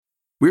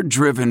We're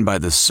driven by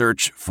the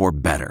search for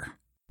better.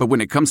 But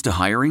when it comes to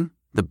hiring,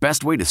 the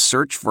best way to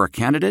search for a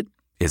candidate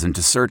isn't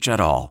to search at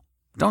all.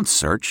 Don't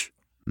search.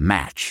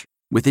 Match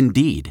with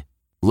Indeed.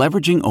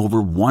 Leveraging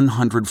over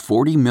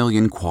 140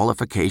 million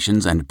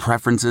qualifications and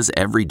preferences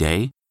every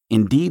day,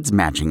 Indeed's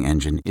matching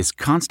engine is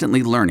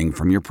constantly learning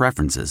from your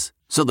preferences.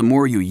 So the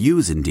more you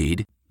use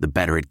Indeed, the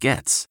better it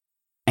gets.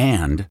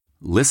 And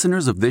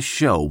listeners of this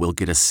show will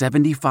get a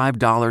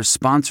 $75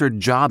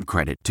 sponsored job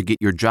credit to get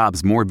your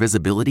jobs more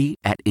visibility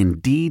at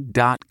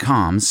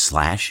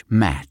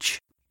Indeed.com/match.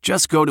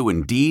 Just go to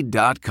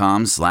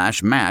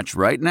Indeed.com/match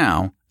right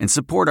now and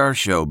support our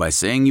show by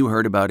saying you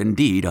heard about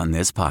Indeed on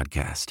this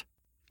podcast.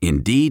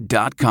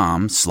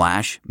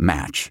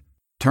 Indeed.com/match.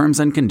 Terms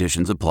and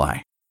conditions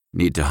apply.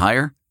 Need to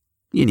hire?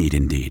 You need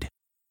Indeed.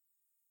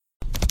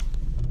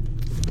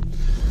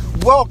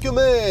 Welcome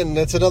in.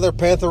 It's another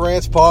Panther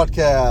Rants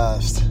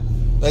podcast.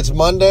 It's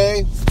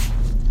Monday.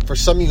 For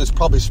some of you, it's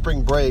probably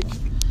spring break.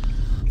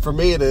 For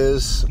me, it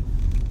is.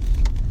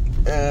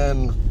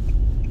 And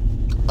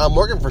I'm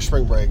working for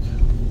spring break.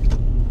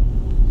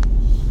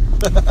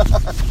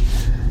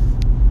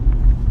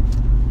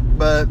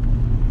 But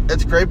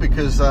it's great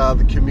because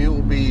the commute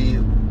will be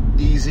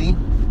easy.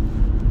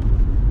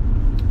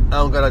 I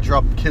don't got to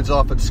drop kids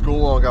off at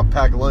school. I don't got to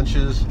pack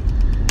lunches.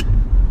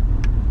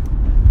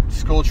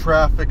 School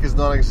traffic is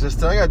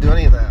non-existent. I got to do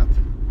any of that.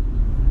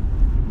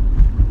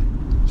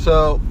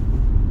 So,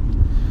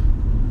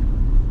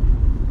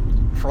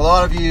 for a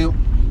lot of you,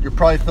 you're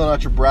probably filling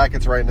out your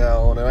brackets right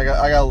now, and I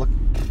got to look.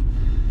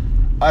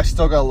 I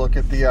still got to look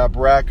at the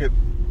bracket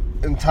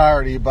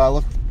entirety,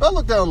 but I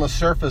looked down on the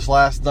surface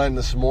last night and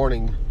this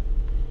morning.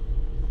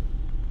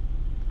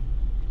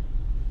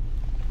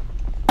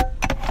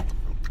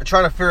 I'm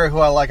trying to figure out who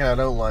I like and I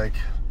don't like.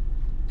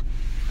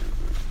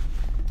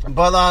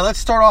 But let's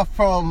start off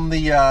from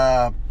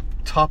the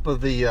top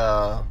of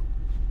the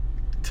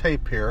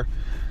tape here.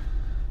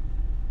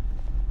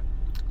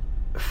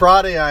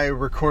 Friday I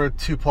recorded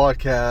 2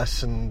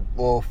 podcasts, and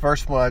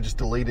first one I just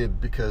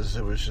deleted because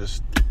it was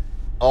just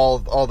all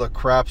the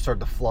crap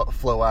started to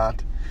flow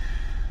out.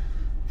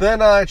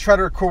 Then I tried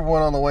to record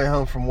one on the way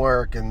home from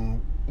work,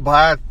 and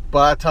by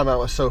that time I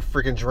was so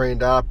freaking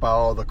drained out by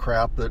all the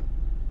crap that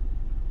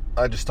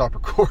I just stopped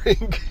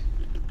recording.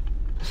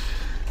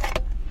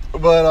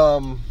 But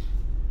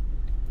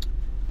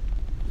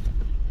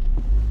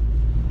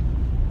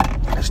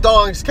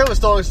Kevin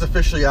Stallings is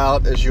officially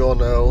out, as you all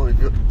know.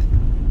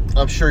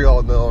 I'm sure you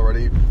all know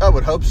already. I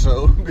would hope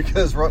so,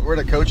 because we're in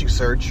a coaching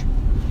search.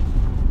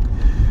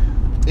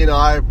 You know,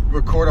 I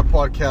recorded a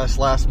podcast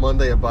last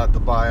Monday about the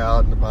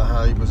buyout and about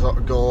how he was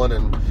going,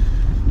 and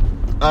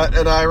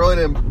I really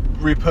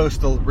didn't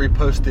repost the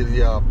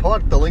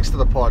links to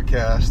the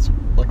podcast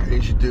like I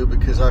usually do,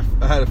 because I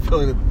had a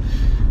feeling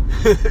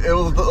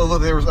that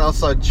there was an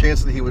outside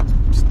chance that he was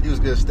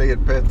going to stay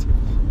at Pitt,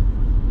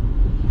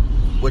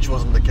 which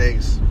wasn't the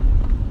case.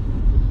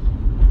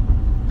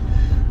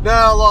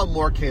 Now a lot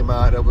more came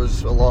out. It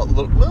was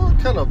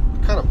kind of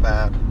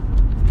bad.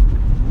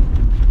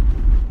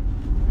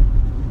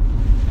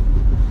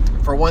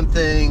 For one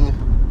thing,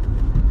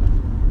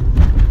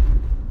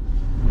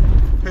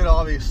 Pitt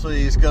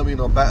obviously is going to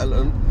be a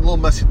little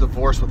messy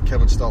divorce with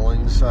Kevin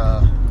Stallings.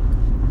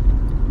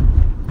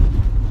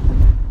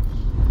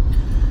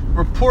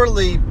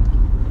 Reportedly,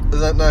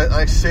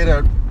 I say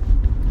that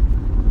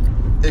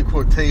in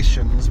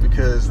quotations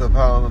because of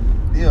how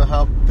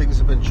things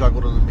have been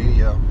juggled in the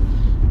media.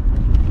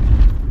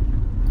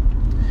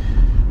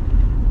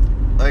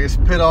 I guess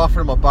Pitt offered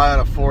him a buyout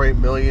of $48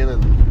 million,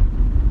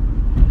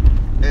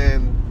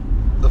 and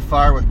the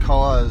fire with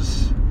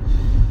cause.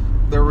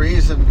 The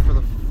reason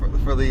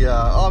for the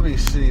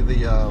obviously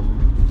the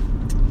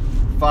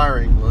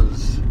firing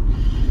was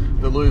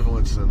the Louisville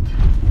incident,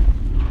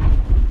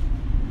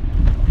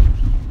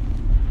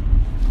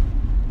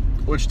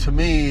 which to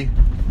me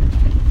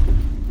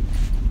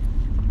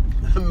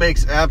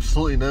makes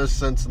absolutely no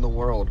sense in the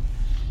world.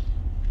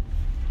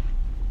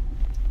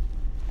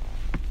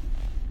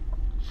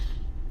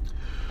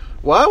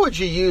 Why would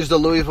you use the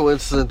Louisville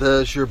incident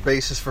as your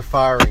basis for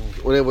firing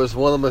when it was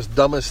one of the most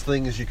dumbest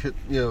things you could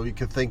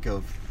think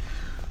of?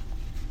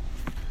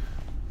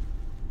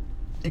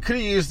 You could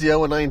have used the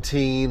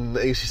 0-19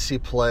 ACC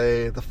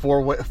play, the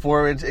four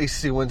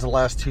ACC wins in the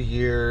last 2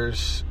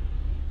 years,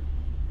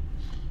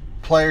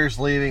 players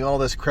leaving, all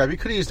this crap. You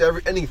could have used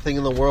anything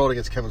in the world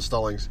against Kevin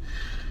Stallings.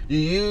 You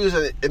use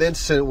an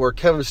incident where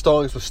Kevin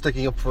Stallings was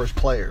sticking up for his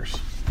players.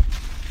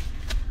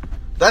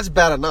 That's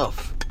bad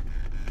enough.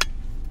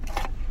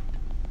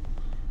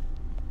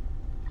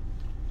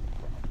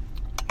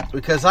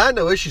 Because I had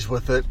no issues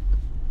with it,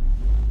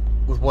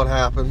 with what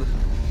happened,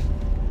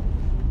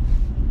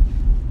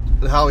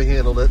 and how he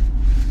handled it.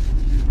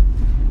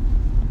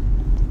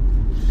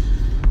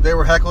 They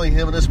were heckling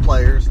him and his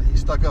players, and he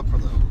stuck up for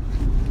them.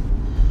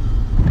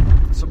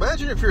 So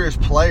imagine if you're his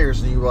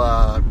players and you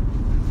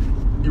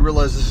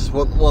realize this is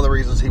one of the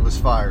reasons he was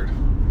fired.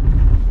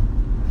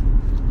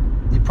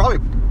 You're probably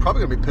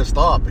going to be pissed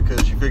off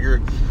because you figure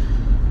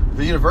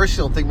the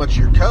university don't think much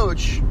of your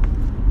coach,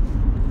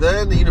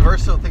 then the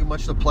university don't think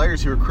much of the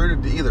players he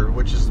recruited either,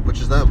 which is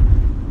them.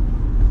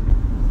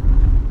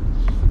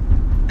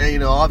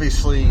 And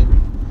obviously,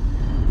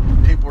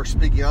 people are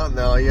speaking out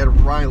now. You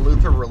had Ryan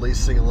Luther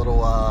releasing a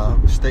little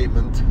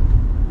statement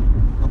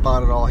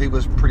about it all. He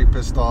was pretty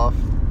pissed off,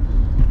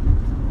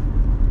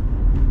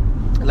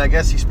 and I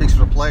guess he speaks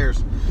for the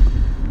players.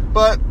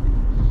 But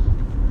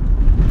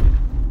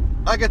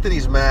I get that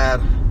he's mad,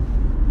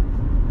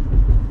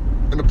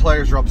 and the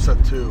players are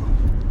upset too.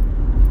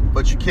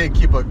 But you can't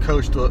keep a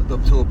coach to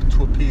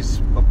a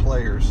piece of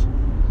players.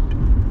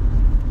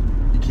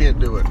 You can't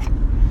do it,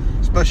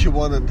 especially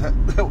one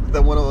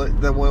that won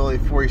only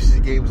 4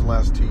 ACC games in the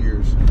last 2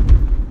 years.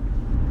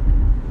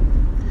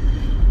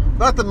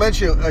 Not to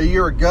mention, a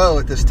year ago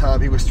at this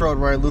time, he was throwing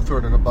Ryan Luther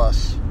under the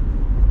bus.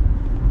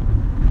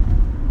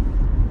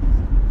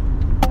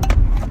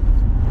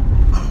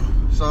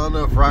 So I don't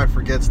know if Ryan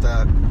forgets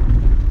that.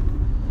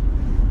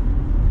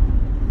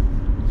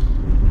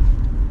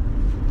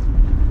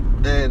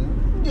 And,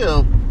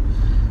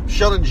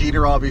 Sheldon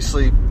Jeter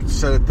obviously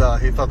said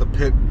that he thought the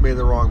Pitt made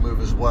the wrong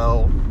move as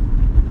well.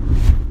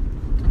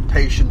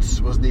 Patience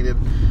was needed.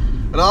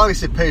 And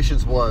obviously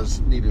patience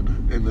was needed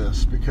in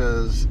this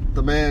because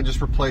the man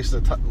just replaced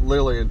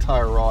literally the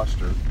entire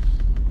roster.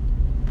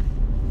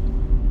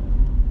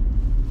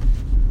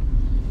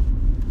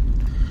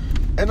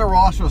 And the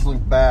roster doesn't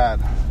look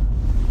bad.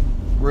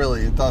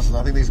 Really, it doesn't.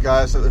 I think these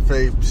guys, if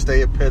they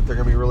stay at Pitt, they're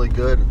going to be really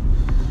good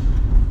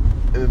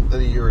in a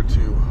year or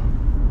two.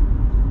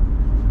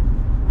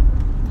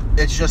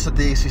 It's just that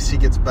the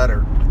ACC gets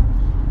better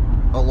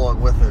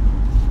along with it.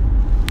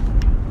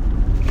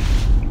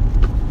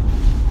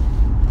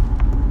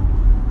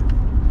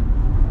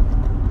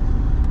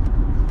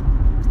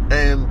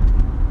 And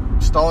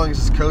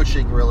Stallings'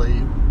 coaching really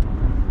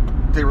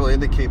didn't really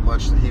indicate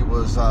much that he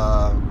was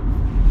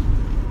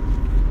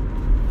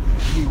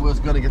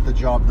going to get the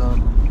job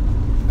done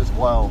as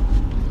well.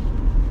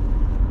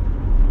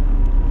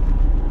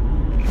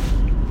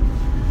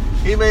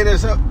 He made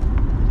his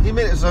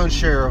own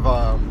share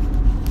of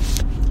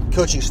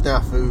coaching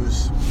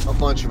snafus, a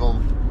bunch of them.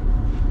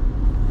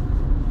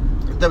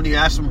 And then when you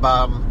ask him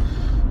about them,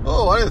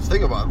 I didn't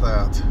think about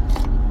that.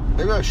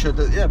 Maybe I should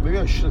have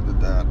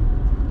did that.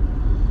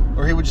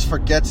 Or he would just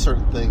forget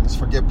certain things,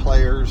 forget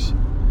players,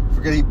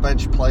 forget he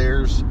benched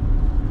players.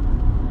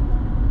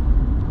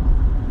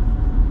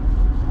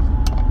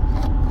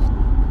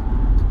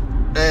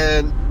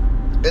 And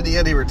in the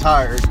end, he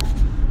retired.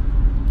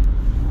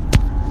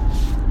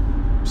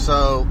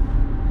 So,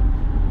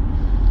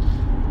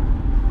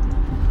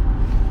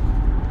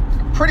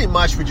 pretty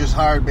much we just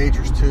hired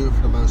majors too,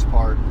 for the most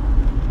part.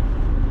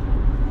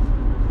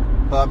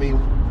 But I mean,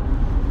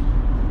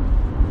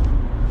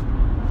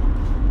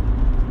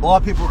 a lot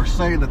of people were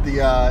saying that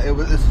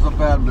this is a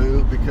bad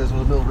move because it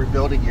was a middle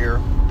rebuilding year,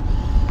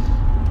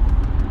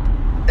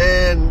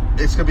 and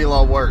it's going to be a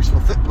lot worse.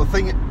 The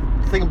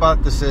thing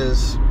about this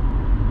is,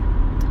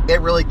 it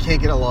really can't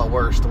get a lot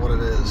worse than what it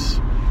is.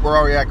 We're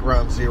already at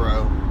ground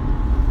zero.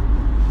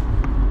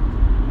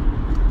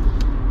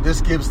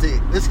 This gives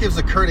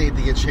the current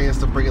AD a chance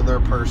to bring in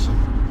their person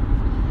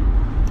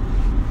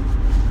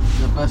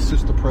that best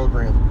suits the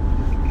program.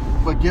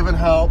 But given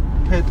how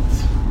Pitt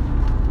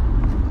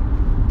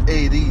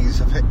ADs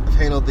have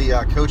handled the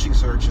coaching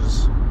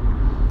searches,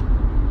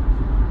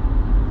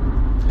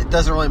 it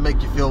doesn't really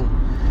make you feel,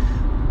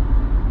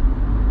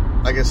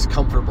 I guess,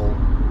 comfortable.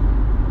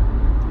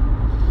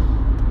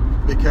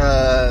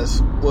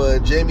 Because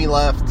when Jamie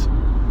left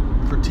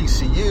for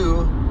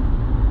TCU,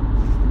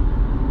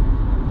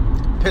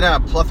 Pitt had a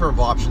plethora of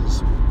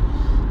options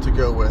to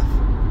go with.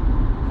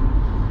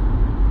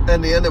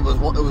 In the end, it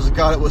was a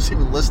guy that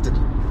wasn't even listed,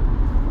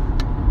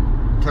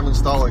 Kevin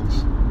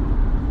Stallings.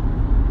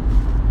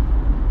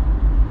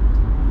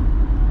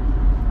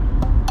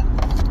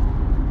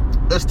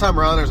 This time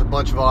around, there's a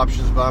bunch of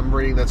options, but I'm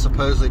reading that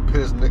supposedly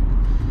Pitt is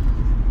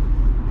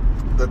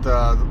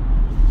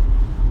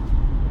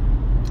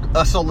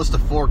I saw a list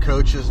of 4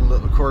 coaches, and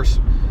of course,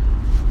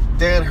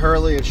 Dan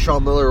Hurley and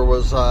Sean Miller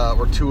were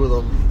 2 of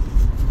them,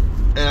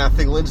 and I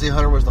think Lindsey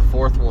Hunter was the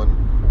 4th one.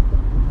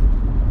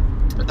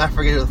 I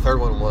forget who the 3rd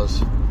one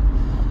was,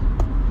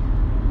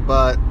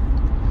 but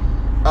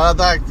out of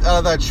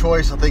that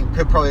choice, I think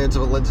Pitt probably ends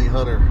up with Lindsey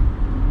Hunter,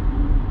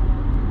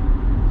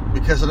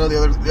 because I know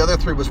the other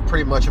 3 was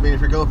pretty much. I mean, if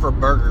you're going for a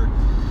burger,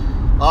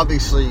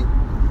 obviously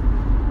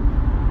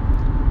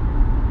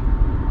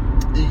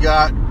you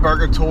got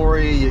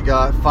Burgatory, you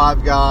got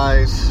Five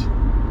Guys,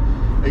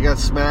 you got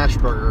Smash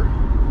Burger,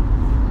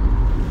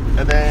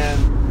 and then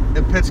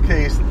in Pitt's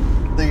case,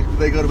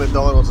 they go to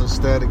McDonald's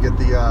instead and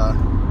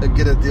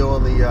get a deal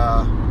on the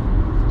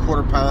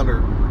quarter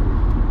pounder.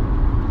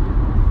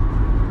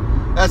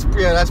 That's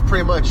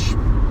pretty much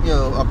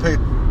a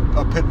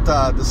Pitt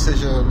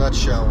decision in a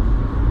nutshell.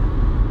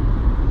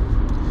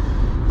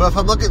 But if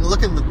I'm looking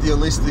at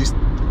least these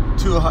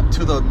two of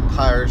the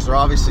hires, they're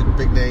obviously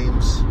big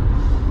names.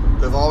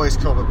 They've always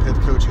come up with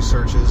Pitt coaching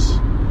searches.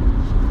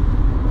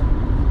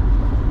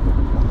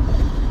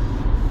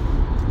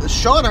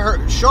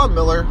 Sean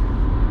Miller,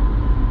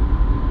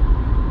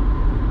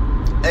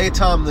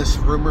 anytime this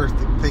rumor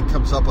thing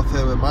comes up with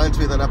him, it reminds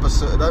me of that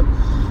episode,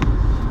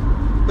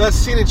 that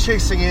scene in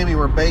Chasing Amy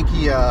where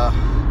Banky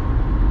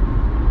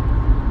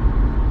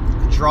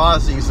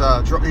draws he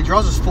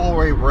draws his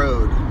four-way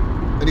road,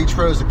 and he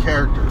throws a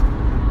character.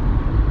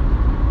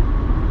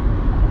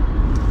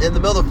 In the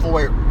middle of the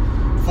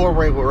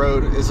four-way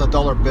road is a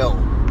dollar bill,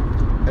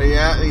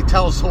 and he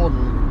tells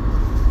Holden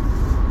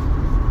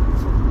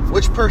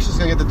which person's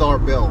going to get the dollar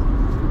bill.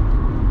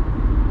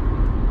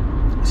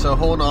 So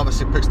Holden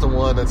obviously picks the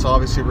one that's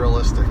obviously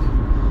realistic.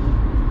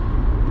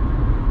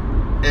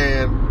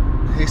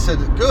 And he said,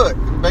 good.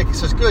 And Banky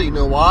says, good. You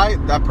know why?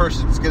 That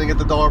person's going to get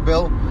the dollar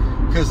bill?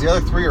 Because the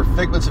other three are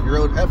figments of your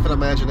own effing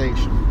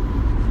imagination.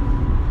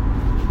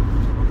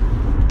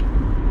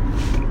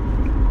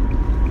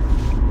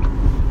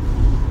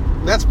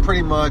 And that's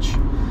pretty much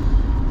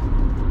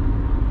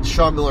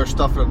Sean Miller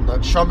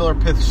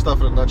Pith stuff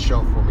in a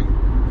nutshell for me.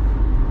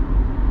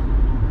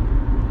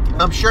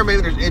 I'm sure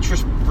maybe there's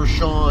interest for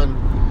Sean,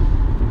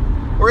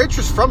 or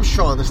interest from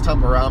Sean this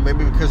time around,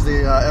 maybe because the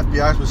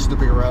FBI's been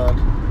snooping around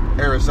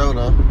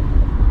Arizona.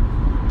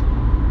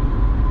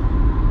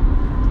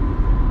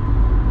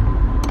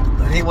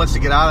 And he wants to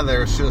get out of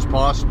there as soon as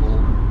possible.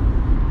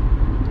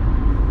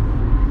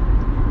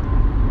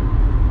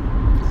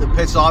 The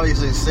Pit's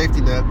obviously a safety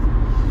net,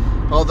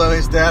 although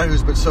his dad,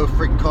 who's been so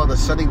freaking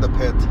condescending to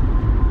Pitt,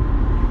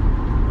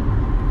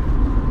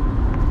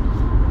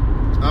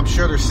 I'm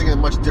sure they're singing a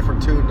much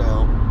different tune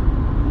now.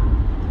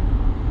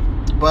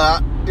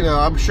 But,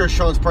 I'm sure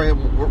Sean's probably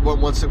would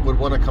want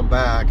to come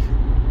back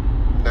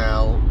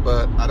now,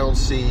 but I don't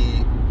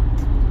see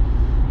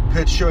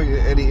Pitt showing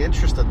any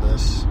interest in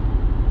this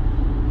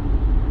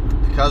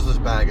because of his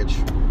baggage.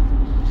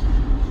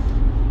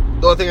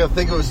 The only thing I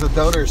think of is the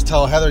donors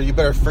tell Heather, you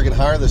better freaking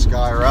hire this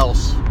guy or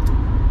else.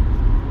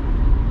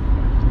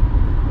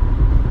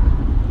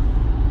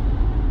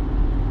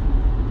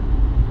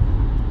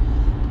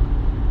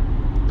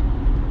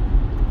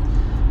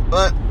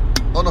 But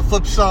on the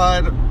flip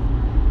side,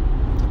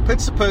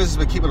 Pitt supposedly has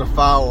been keeping a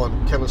file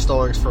on Kevin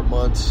Stallings for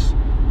months.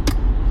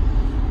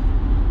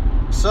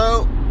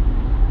 So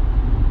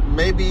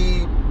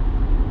maybe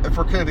if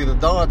we're connecting the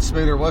dots,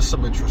 maybe there was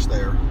some interest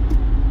there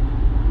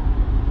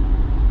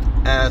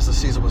as the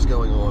season was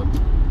going on.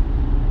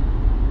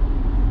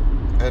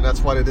 And that's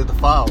why they did the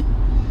file.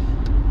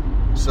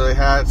 So they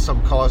had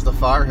some cause to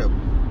fire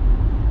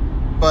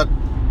him. But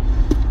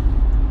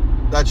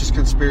that's just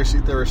conspiracy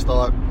theorist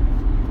thought.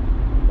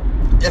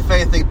 If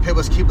anything, Pitt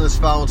was keeping this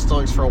foul on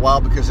Stallings for a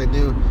while because they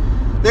knew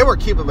they were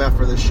keeping him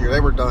after this year. They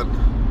were done.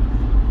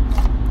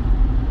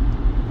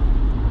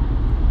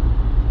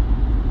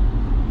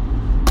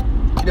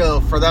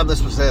 For them,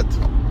 this was it.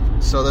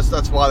 So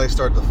that's why they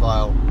started the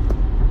file.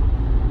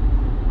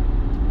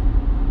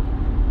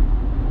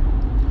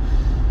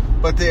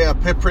 But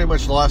Pitt pretty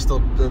much lost the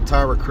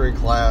entire recruiting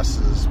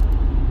classes.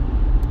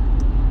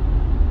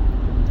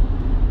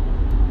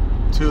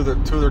 Two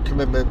of their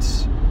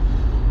commitments.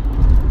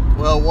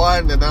 Well,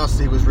 one announced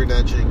he was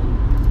reneging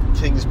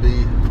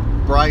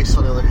Kingsby. Bryce,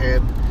 on the other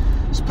hand,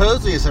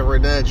 supposedly is a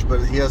renege,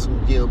 but he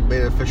hasn't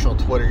made it official on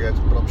Twitter yet,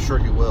 but I'm sure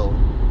he will.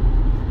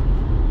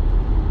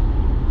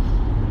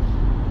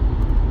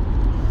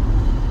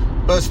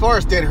 But as far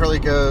as Dan Hurley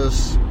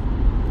goes,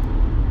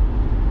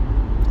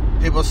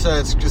 people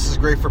said this is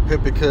great for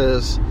Pitt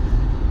because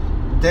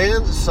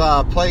Dan's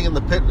playing in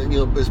the Pitt,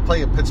 is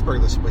playing in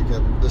Pittsburgh this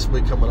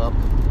week coming up.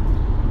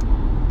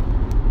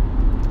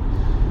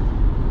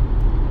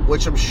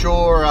 Which I'm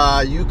sure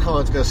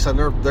UConn's going to send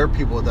their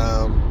people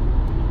down.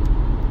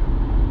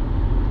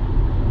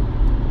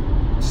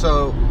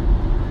 So,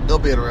 it'll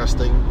be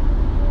interesting.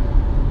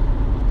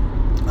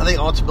 I think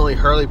ultimately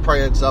Hurley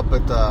probably ends up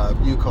at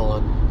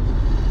UConn.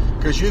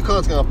 Because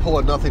UConn's going to pull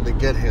a nothing to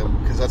get him,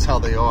 because that's how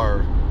they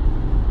are.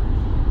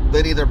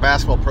 They need their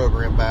basketball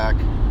program back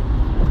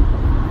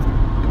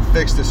and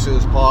fixed as soon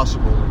as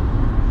possible.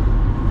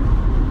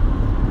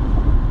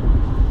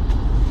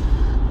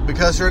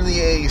 Because they're in the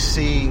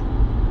AAC,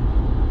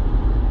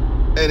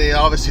 and they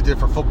obviously did it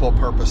for football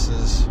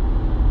purposes,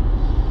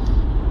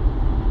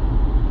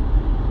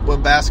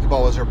 when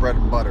basketball was their bread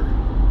and butter.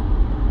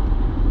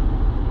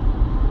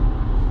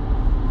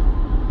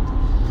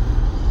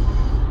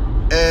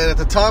 And at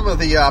the time of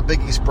the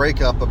Big East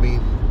breakup,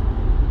 UConn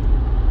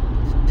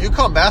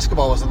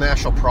basketball was a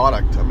national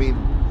product. At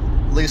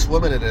least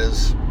women it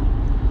is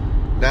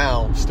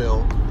now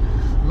still.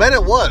 Men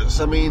it was.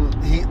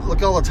 Look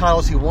at all the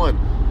titles he won.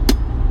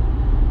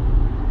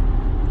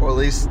 Or at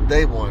least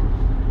they won.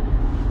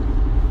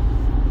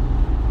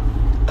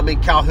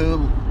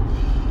 Calhoun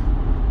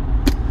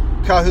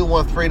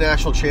won 3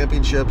 national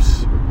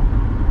championships.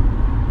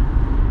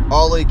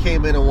 Ollie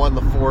came in and won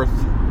the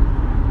 4th.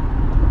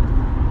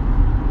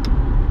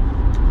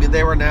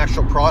 They were a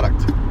national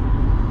product.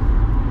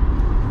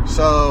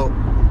 So,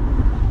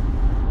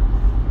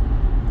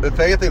 if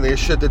anything, they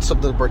should have did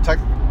something to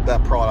protect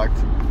that product.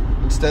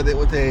 Instead, they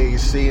went to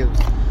AAC. And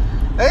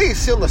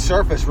AAC on the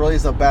surface really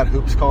isn't a bad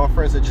hoops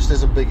conference. It just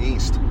isn't Big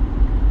East.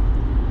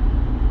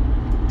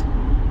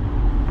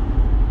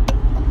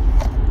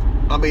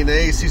 mean, the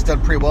AAC's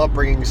done pretty well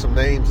bringing some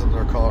names in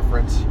their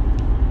conference.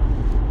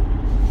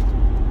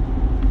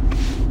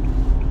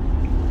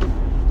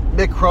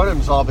 Mick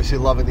Cronin's obviously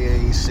loving the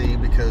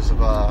AAC because of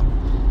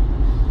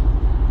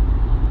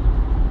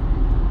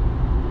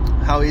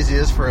how easy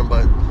it is for him,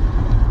 but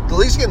the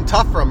league's getting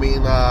tougher. I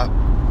mean,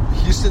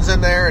 Houston's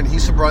in there, and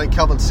Houston brought in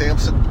Kelvin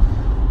Sampson.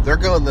 They're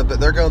going the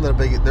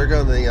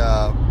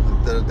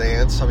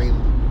dance. I mean,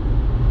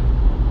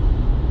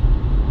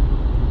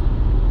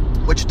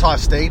 Wichita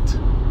State,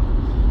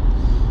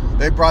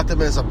 they brought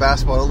them as a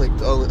basketball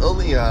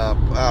only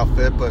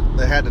outfit, but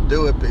they had to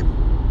do it.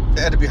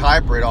 They had to be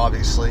hybrid,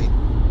 obviously.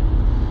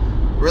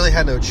 Really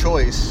had no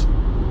choice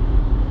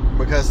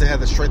because they had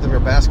to strengthen their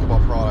basketball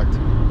product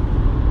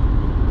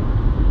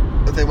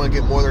if they want to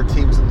get more of their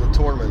teams in the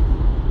tournament.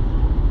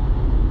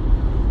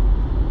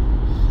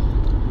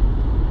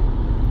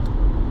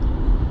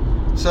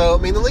 So, I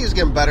mean, the league's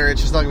getting better. It's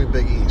just not going to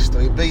be Big East. I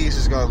mean, Big East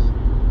has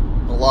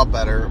gone a lot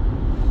better.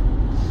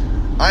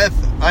 I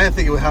didn't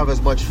think it would have as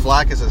much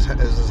flack as it's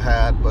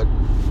had, but,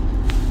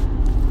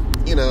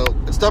 you know,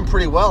 it's done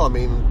pretty well. I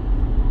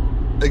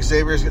mean,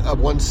 Xavier's a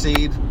 1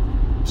 seed.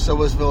 So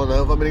was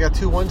Villanova. I mean, they got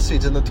 2 1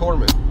 seeds in the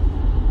tournament.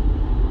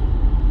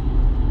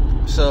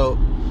 So,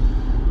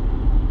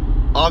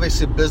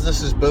 obviously,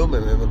 business is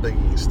booming in the Big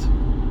East.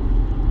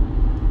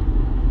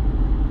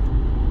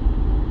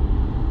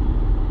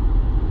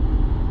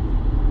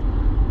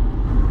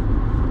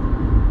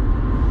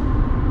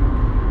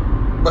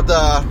 But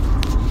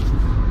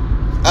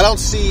I don't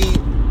see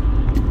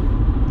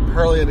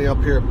Hurley ending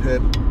up here at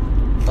Pitt.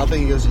 I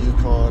think he goes to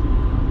UConn.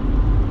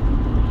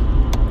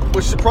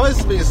 Which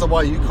surprises me as to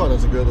why UConn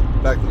doesn't go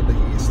back to the Big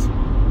East.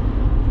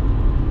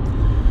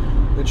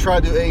 They try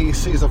to do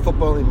AAC as a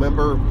football-only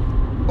member,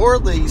 or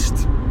at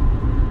least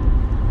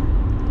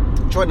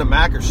join the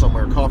MAC or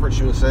somewhere, Conference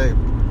USA.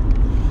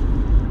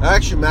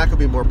 Actually, MAC would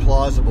be more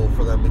plausible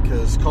for them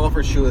because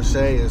Conference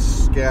USA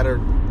is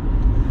scattered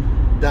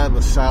down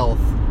the south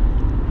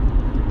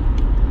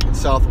and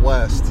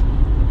southwest.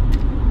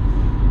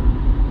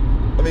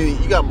 I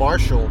mean, you got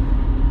Marshall.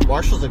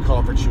 Marshall's in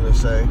Conference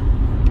USA.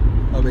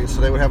 I mean,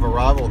 so they would have a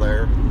rival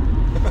there.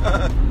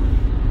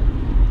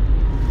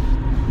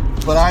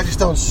 But I just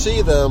don't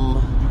see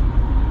them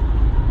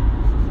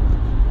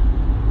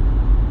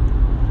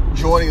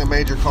joining a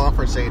major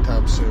conference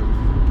anytime soon.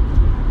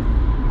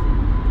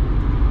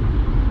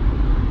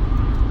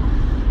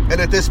 And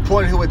at this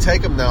point, who would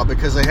take them now?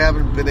 Because they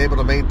haven't been able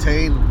to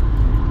maintain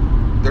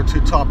their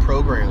 2 top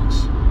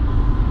programs.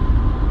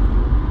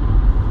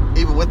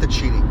 Even with the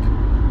cheating.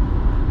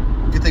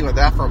 If you think about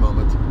that for a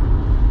moment.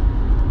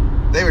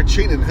 They were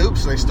cheating in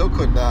hoops and they still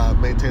couldn't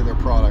maintain their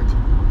product.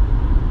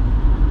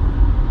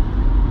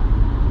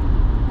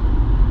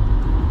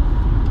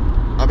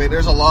 I mean,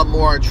 there's a lot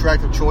more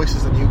attractive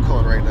choices than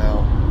UConn right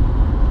now.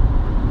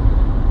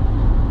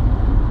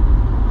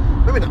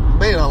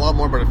 Maybe not a lot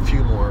more, but a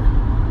few more.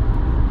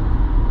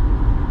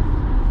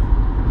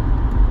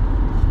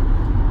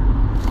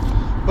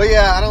 But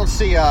yeah, I don't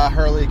see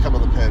Hurley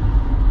coming to Pitt.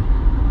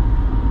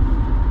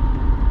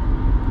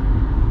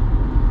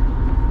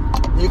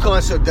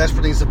 UConn so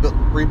desperately needs to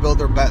rebuild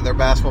their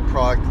basketball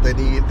product that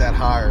they need that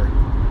hire.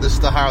 This is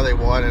the hire they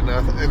want, and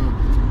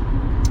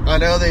I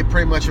know they're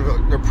pretty much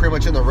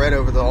in the red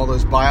over all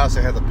those buyouts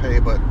they had to pay,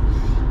 but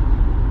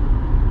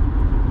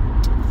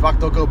fuck,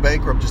 they'll go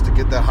bankrupt just to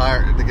get that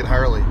hire to get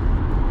Hurley.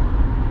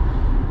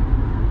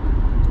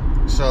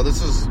 So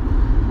this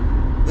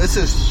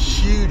is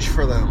huge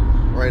for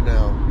them right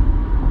now,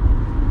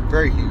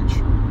 very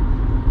huge.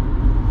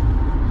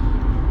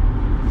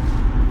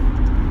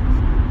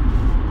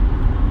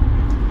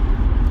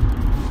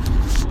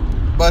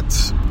 But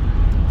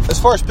as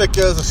far as Pitt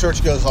goes, the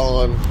search goes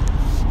on.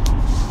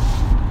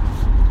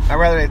 I'd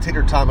rather they take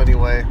their time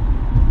anyway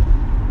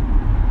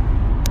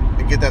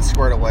and get that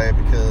squared away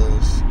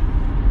because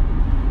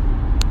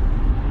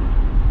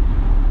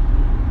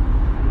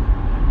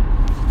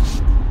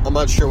I'm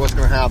not sure what's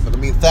going to happen. I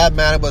mean, Thad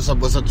Matta was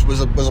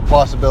a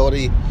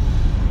possibility,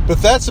 but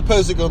Thad's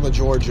supposed to go to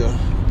Georgia.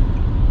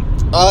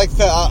 I like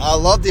that. I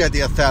love the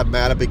idea of Thad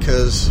Matta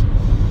because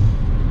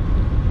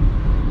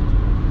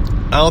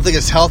I don't think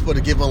his health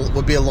would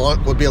be a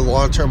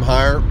long-term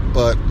hire,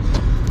 but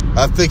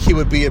I think he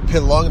would be at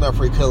Pitt long enough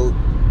where he could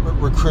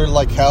recruit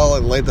like hell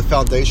and lay the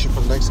foundation for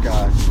the next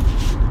guy.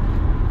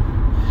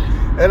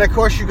 And of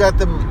course, you got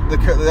the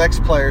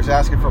ex-players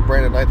asking for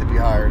Brandon Knight to be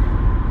hired.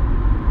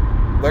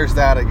 There's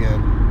that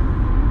again.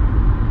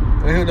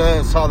 And who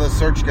knows how the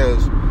search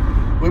goes?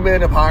 We may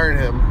end up hiring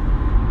him,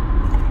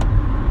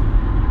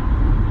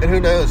 and who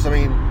knows? I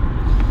mean,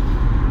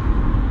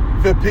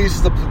 if it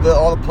pieces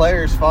all the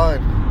players,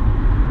 fine.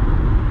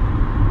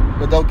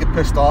 But don't get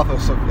pissed off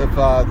if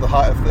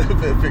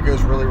it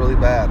goes really, really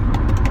bad.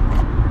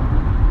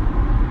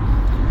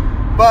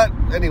 But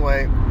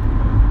anyway,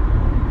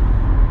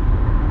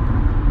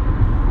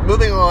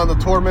 moving on, the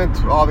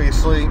tournament,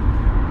 obviously.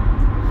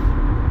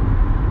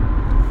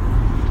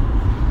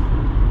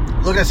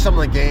 Look at some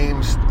of the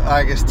games.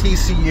 I guess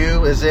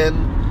TCU is in.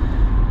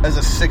 as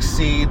a 6th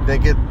seed. They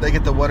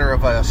get the winner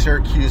of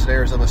Syracuse and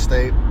Arizona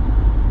State.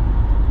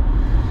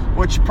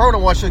 Which you probably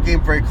don't watch the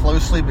game very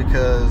closely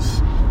because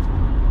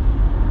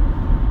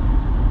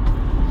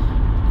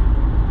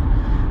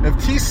if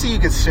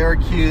TCU gets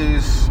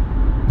Syracuse,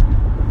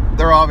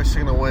 they're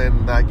obviously going to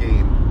win that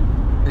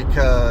game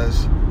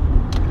because,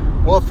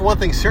 well, for one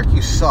thing,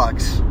 Syracuse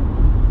sucks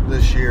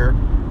this year.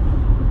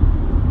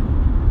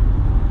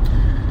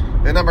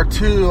 And number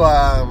 2,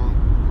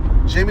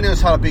 Jamie knows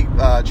how to beat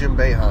Jim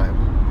Boeheim.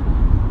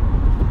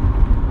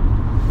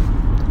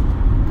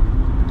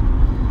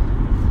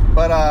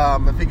 But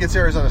if he gets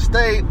Arizona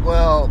State,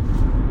 well,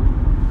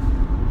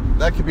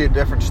 that could be a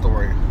different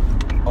story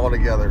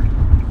altogether.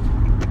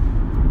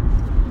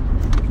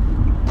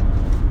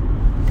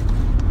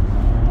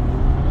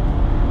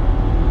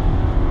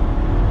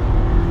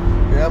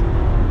 Yep.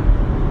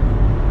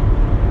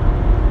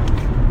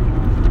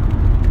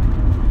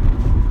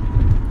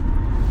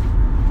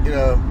 You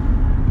know,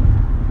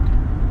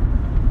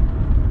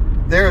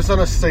 the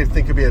Arizona State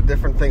thing could be a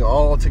different thing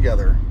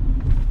altogether.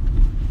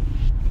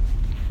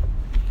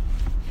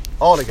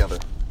 Altogether.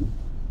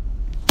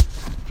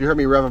 If you heard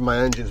me revving my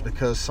engines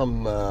because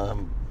some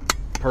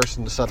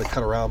person decided to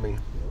cut around me.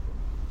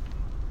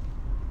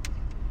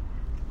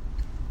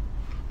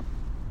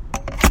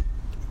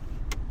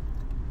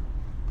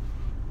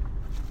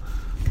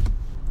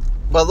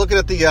 But looking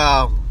at the,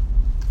 I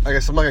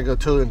guess I'm not going to go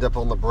totally in depth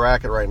on the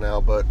bracket right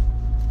now, but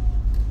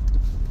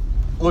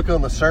looking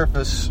on the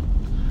surface,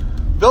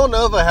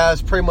 Villanova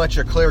has pretty much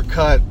a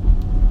clear-cut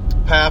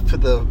path to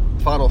the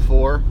Final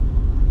Four.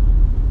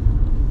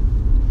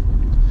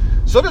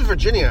 So does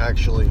Virginia,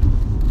 actually.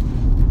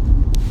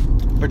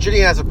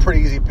 Virginia has a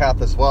pretty easy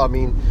path as well. I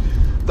mean,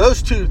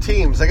 those two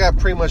teams, they got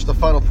pretty much the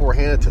Final Four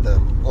handed to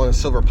them on a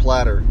silver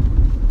platter.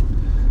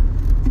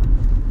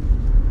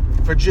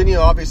 Virginia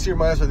obviously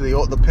reminds me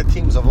of the Pitt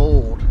teams of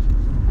old.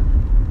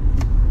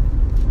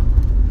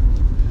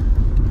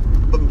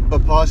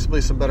 But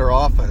possibly some better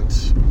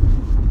offense.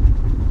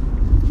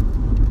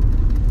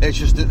 It's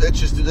just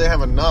do they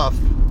have enough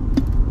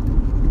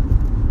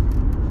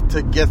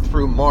to get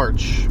through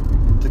March?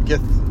 To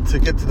get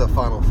to the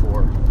Final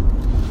Four.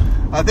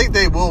 I think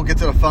they will get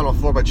to the Final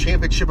Four, but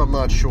championship, I'm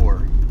not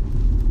sure.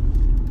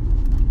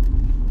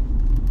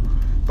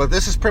 But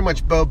this is pretty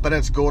much Bo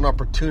Bennett's golden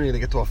opportunity to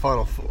get to a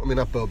Final Four. I mean,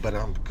 not Bo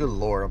Bennett. Good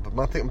Lord.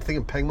 I'm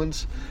thinking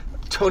Penguins.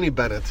 Tony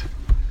Bennett.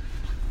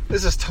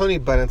 This is Tony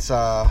Bennett's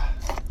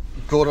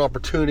golden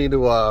opportunity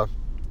to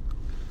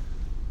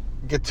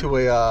get to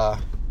a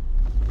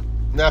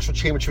national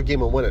championship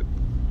game and win it.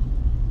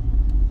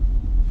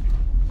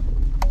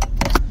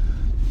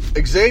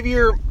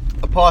 Xavier,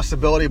 a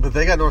possibility, but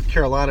they got North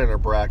Carolina in their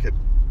bracket.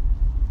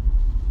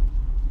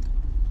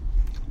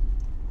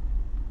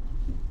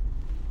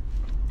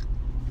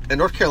 And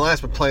North Carolina's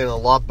been playing a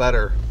lot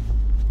better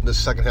this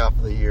second half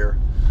of the year.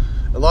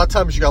 A lot of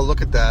times you got to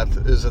look at that,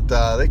 is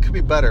that they could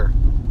be better.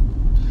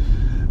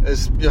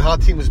 As you know, how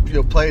teams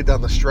play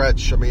down the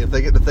stretch. I mean, if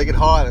they get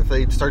hot, if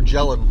they start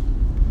gelling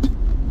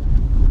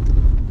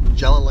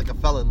like a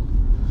felon,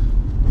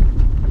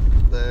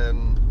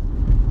 then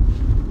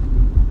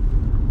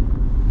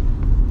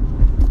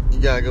you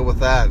gotta go with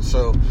that.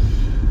 So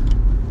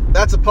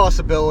that's a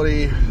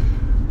possibility.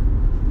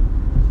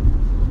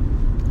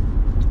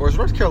 Or is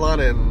North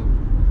Carolina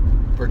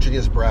in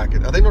Virginia's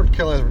bracket? I think North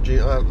Carolina's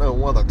Virginia. I don't know,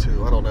 one of the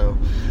two. I don't know.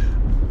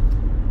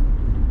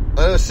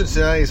 I know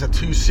Cincinnati's a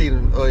 2 seed.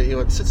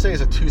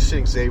 Cincinnati's a 2 seed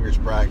in Xavier's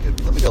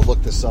bracket. Let me go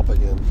look this up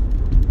again.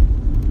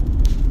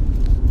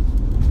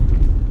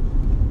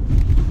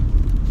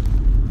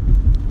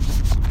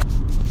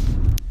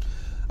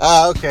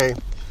 Okay.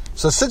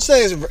 So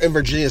Cincinnati's in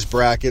Virginia's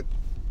bracket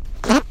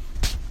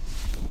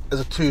is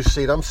a 2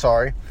 seed. I'm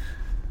sorry.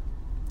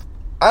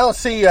 I don't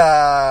see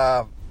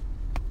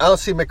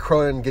Mick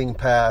Cronin getting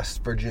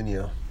past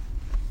Virginia.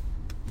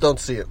 Don't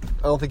see it.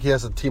 I don't think he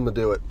has a team to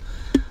do it.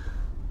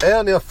 And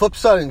on the flip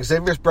side, in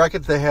Xavier's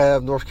bracket, they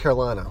have North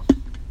Carolina.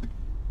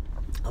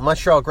 I'm not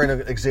sure how great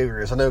Xavier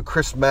is. I know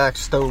Chris Mack,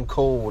 Stone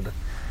Cold,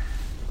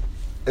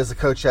 is the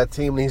coach of that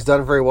team, and he's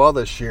done very well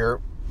this year.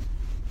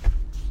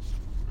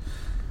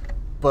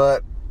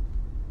 But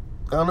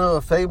I don't know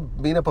if they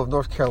meet up with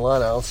North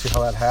Carolina. I don't see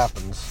how that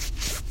happens.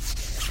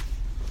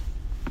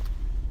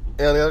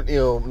 And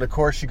and of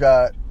course you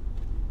got,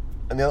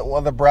 in the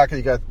other bracket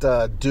you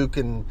got Duke,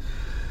 and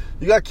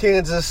you got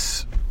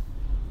Kansas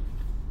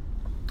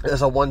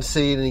as a 1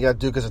 seed, and you got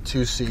Duke as a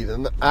 2 seed.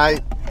 And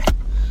I'm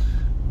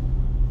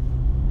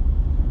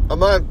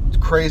not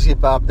crazy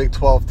about Big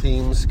 12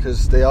 teams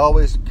because they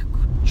always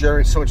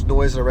generate so much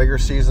noise in the regular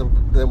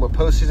season. Then when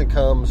postseason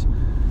comes,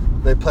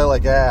 they play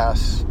like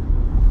ass.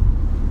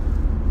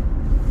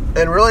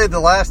 And really, the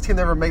last team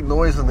that ever made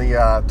noise in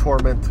the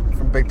tournament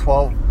from Big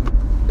 12,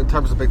 in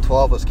terms of Big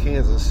 12, was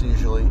Kansas,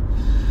 usually.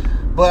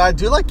 But I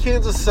do like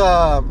Kansas.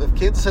 If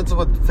Kansas ends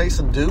up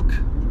facing Duke,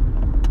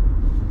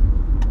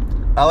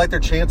 I like their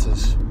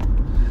chances.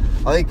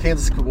 I think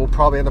Kansas will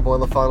probably end up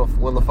winning the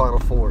Final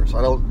Fours.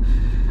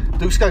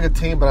 Duke's got a good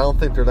team, but I don't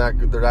think they're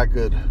that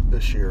good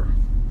this year.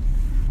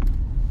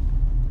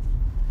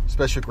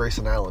 especially with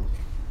Grayson Allen.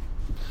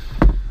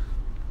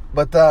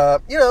 But,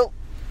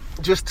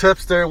 just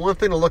tips there. One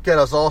thing to look at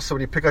is also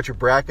when you pick out your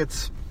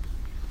brackets,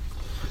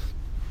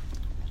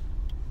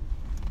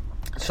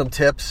 some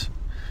tips.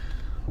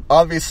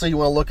 Obviously, you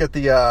want to look at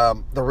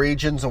the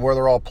regions and where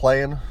they're all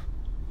playing.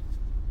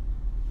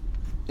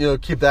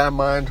 Keep that in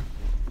mind,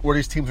 where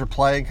these teams are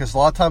playing, because a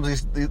lot of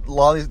times a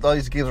lot of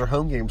these games are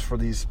home games for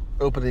these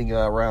opening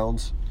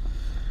rounds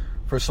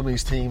for some of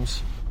these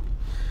teams.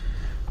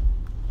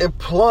 And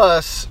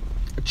plus,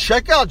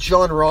 check out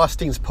John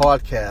Rothstein's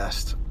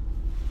podcast.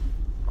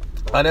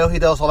 I know he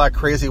does all that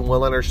crazy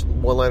one-liner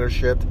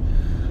shit,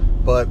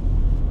 but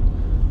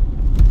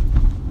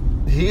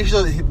he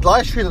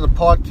live streamed the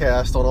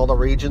podcast on all the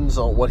regions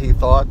on what he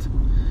thought,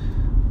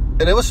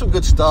 and it was some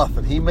good stuff,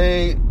 and he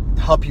may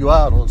help you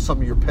out on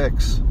some of your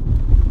picks.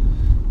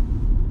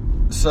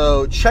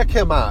 So check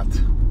him out.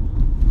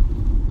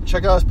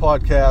 Check out his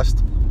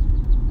podcast.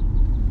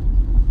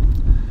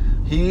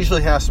 He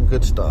usually has some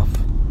good stuff.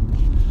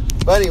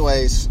 But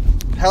anyways,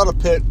 How to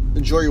Pit.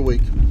 Enjoy your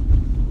week.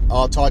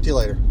 I'll talk to you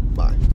later.